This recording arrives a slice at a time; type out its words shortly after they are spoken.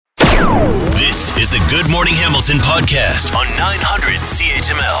This is the Good Morning Hamilton podcast on 900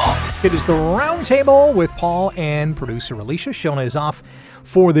 CHML. It is the Roundtable with Paul and producer Alicia. Shona is off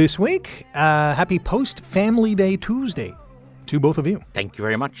for this week. Happy post-Family Day Tuesday to both of you. Thank you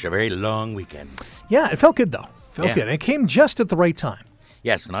very much. A very long weekend. Yeah, it felt good, though. Felt good. It came just at the right time.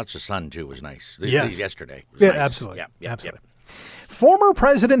 Yes, and that's the sun, too, was nice. Yes. Yesterday. Was Yeah, nice. absolutely. Yeah, absolutely. Former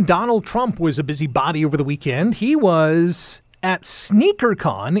President Donald Trump was a busybody over the weekend. He was at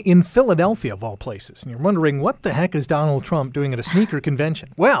SneakerCon in Philadelphia, of all places. And you're wondering, what the heck is Donald Trump doing at a sneaker convention?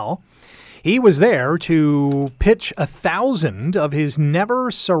 Well, he was there to pitch 1,000 of his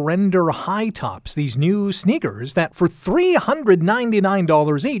Never Surrender high tops, these new sneakers that for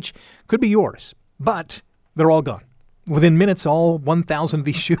 $399 each could be yours. But they're all gone. Within minutes, all 1,000 of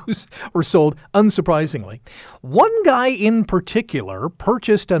these shoes were sold, unsurprisingly. One guy in particular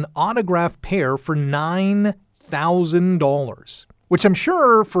purchased an autographed pair for $9,000, which I'm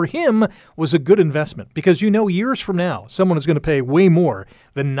sure for him was a good investment because, years from now, someone is going to pay way more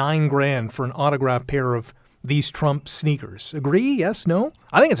than $9,000 for an autographed pair of these Trump sneakers. Agree? Yes? No?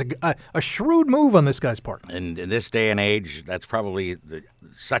 I think it's a shrewd move on this guy's part. And in this day and age, that's probably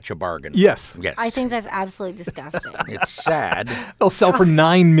such a bargain. Yes. I think that's absolutely disgusting. It's sad. They'll sell for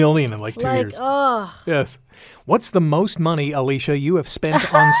 $9 million in like 2 years. Oh. Yes. What's the most money, Alicia, you have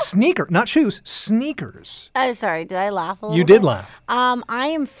spent on not shoes, sneakers? Oh, sorry. Did I laugh a little You bit? did laugh. I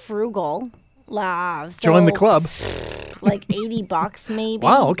am frugal. So Join the club. Like $80 maybe.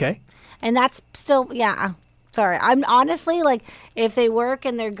 Wow, okay. And that's still, sorry. I'm honestly, if they work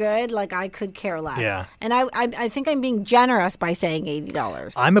and they're good, I could care less. Yeah. And I think I'm being generous by saying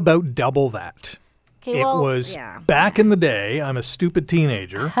 $80. I'm about double that. Okay, It was back in the day. I'm a stupid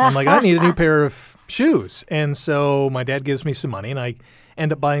teenager. I'm like, I need a new pair of shoes. And so my dad gives me some money, and I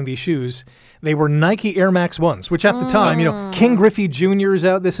end up buying these shoes. They were Nike Air Max 1s, which at the time, King Griffey Jr. is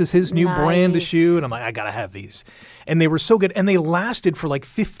out. This is his new brand of shoe. And I'm like, I got to have these. And they were so good. And they lasted for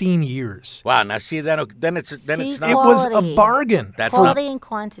 15 years. Wow. Now, see, then it's not. It was a bargain. That's quality and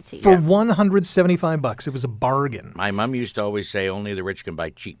quantity. For $175. It was a bargain. My mom used to always say, only the rich can buy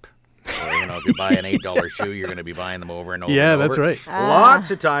cheap. So, if you buy an $8 shoe, you're going to be buying them over and over Yeah, and over. that's right.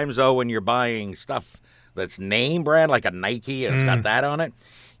 Lots of times, though, when you're buying stuff that's name brand, like a Nike, and it's got that on it,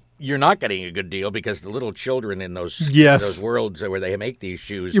 you're not getting a good deal because the little children in those worlds where they make these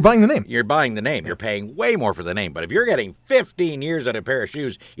shoes. You're buying the name. You're buying the name. You're paying way more for the name. But if you're getting 15 years at a pair of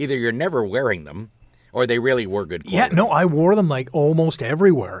shoes, either you're never wearing them or they really were good quality. Yeah, no, I wore them almost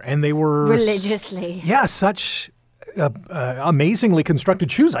everywhere. And they were... religiously. Yeah, such amazingly constructed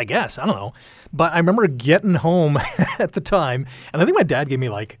shoes, I guess. I don't know. But I remember getting home at the time, and I think my dad gave me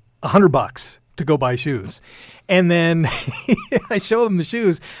 $100 to go buy shoes. And then I show them the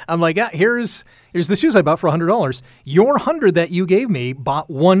shoes. I'm like, here's the shoes I bought for $100. Your $100 that you gave me bought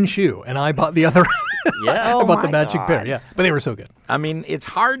one shoe, and I bought the other. Yeah. I bought the matching pair. Yeah, but they were so good. I mean, it's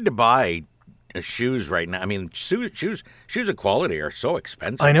hard to buy shoes right now. I mean, shoes of quality are so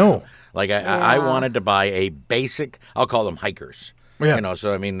expensive. I know. I wanted to buy a basic, I'll call them hikers. Yeah.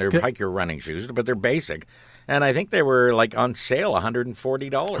 So I mean, they're hiker running shoes, but they're basic. And I think they were on sale,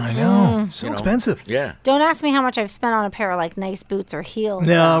 $140. I know. It's so expensive. Yeah. Don't ask me how much I've spent on a pair of nice boots or heels.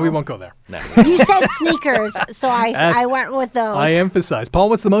 No, we won't go there. No. You said sneakers, so I went with those. I emphasize. Paul,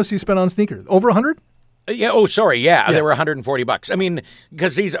 what's the most you spent on sneakers? Over 100? Yeah. Oh, sorry. Yeah, they were $140. I mean,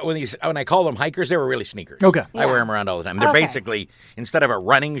 because when I call them hikers, they were really sneakers. Okay. I wear them around all the time. They're basically, instead of a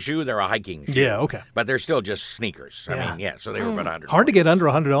running shoe, they're a hiking shoe. Yeah. Okay. But they're still just sneakers. I mean, so they were about $100. Hard to get under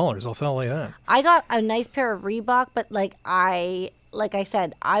 $100. I'll tell you that. I got a nice pair of Reebok, but like I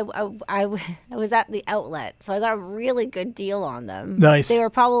said, I was at the outlet, so I got a really good deal on them. Nice. They were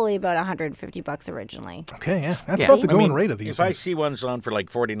probably about $150 originally. Okay. Yeah. That's about the going rate of these. If I see ones on for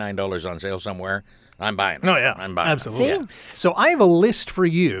 $49 on sale somewhere, I'm buying them. Oh, yeah. I'm buying Absolutely. them. See? So I have a list for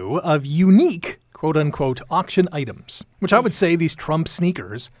you of unique, quote-unquote, auction items, which I would say these Trump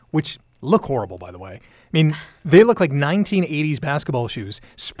sneakers, which look horrible, by the way. I mean, they look like 1980s basketball shoes,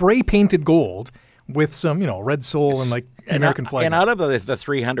 spray-painted gold with some, red sole and American flag. And out of the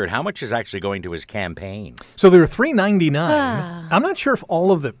 300, how much is actually going to his campaign? So there are $399. I'm not sure if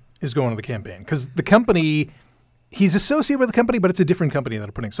all of it is going to the campaign because the company, he's associated with the company, but it's a different company that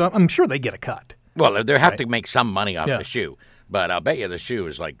are putting. So I'm sure they get a cut. Well, they have to make some money off the shoe, but I'll bet you the shoe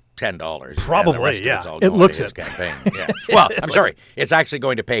is $10. Probably, yeah. It looks it. Campaign. Yeah. Well, I'm sorry. It's actually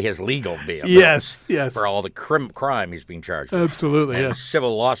going to pay his legal bill. Yes. For all the crime he's being charged with. Absolutely, and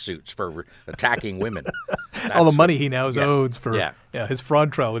civil lawsuits for attacking women. All the money he now owes for his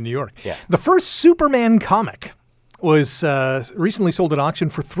fraud trial in New York. Yeah. The first Superman comic was recently sold at auction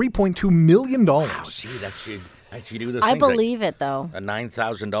for $3.2 million. Wow, see, You do those I things believe it, though. A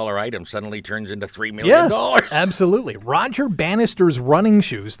 $9,000 item suddenly turns into $3 million. Yeah, absolutely. Roger Bannister's running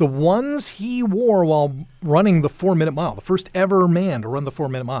shoes, the ones he wore while running the 4-minute mile, the first ever man to run the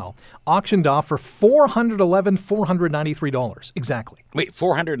 4-minute mile, auctioned off for $493. Exactly. Wait,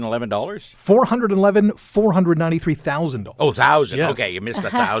 $411? $493,000. Oh, 1,000. Yes. Okay, you missed the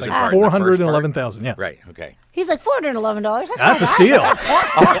 1,000 part. 411,000, yeah. Right, okay. He's like, $411? That's a steal.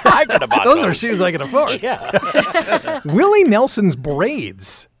 I could have bought Those are shoes I can afford. Yeah. Willie Nelson's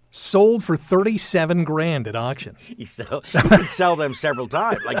braids sold for $37,000 at auction. He could sell them several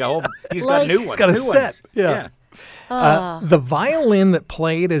times. He's got new ones. He's got a new set. Ones. Yeah. The violin that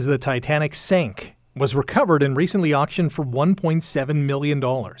played as the Titanic sank was recovered and recently auctioned for $1.7 million.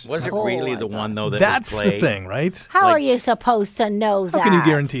 Was it really the one, though, that That's was played? the thing, right? How are you supposed to know that? How can you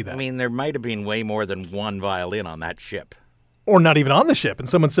guarantee that? I mean, there might have been way more than one violin on that ship. Or not even on the ship. And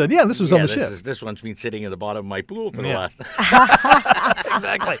someone said, yeah, this was on the ship. This one's been sitting in the bottom of my pool for the last...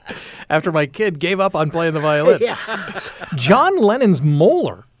 Exactly. After my kid gave up on playing the violin. Yeah. John Lennon's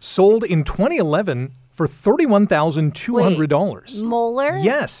molar sold in 2011 for $31,200. Molar?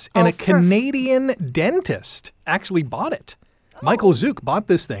 Yes, and a Canadian dentist actually bought it. Michael Zook bought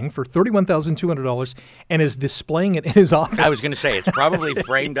this thing for $31,200 and is displaying it in his office. I was going to say, it's probably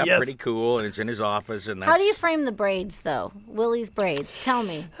framed up Yes. pretty cool, and it's in his office. And How do you frame the braids, though? Willie's braids. Tell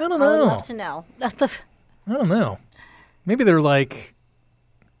me. I don't I know. would love to know. I don't know. Maybe they're like...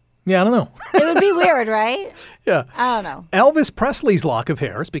 Yeah, I don't know. It would be weird, right? Yeah. I don't know. Elvis Presley's lock of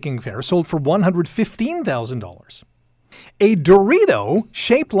hair, speaking of hair, sold for $115,000. A Dorito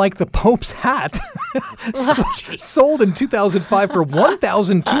shaped like the Pope's hat sold in 2005 for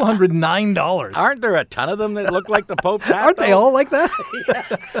 $1,209. Aren't there a ton of them that look like the Pope's hat? Aren't they all like that?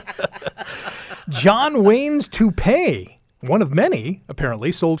 John Wayne's toupee, one of many,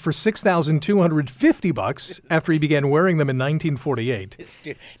 apparently, sold for $6,250 after he began wearing them in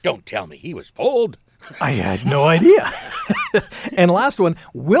 1948. Don't tell me he was bald. I had no idea. And last one,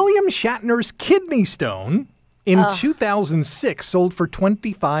 William Shatner's kidney stone in 2006 sold for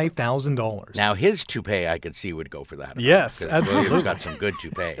 $25,000. Now, his toupee, I could see, would go for that. Yes, absolutely. absolutely. William's got some good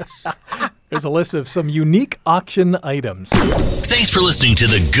toupees. There's a list of some unique auction items. Thanks for listening to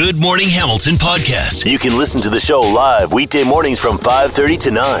the Good Morning Hamilton podcast. You can listen to the show live weekday mornings from 5:30 to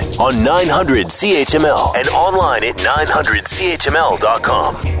 9 on 900 CHML and online at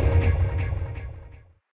 900CHML.com.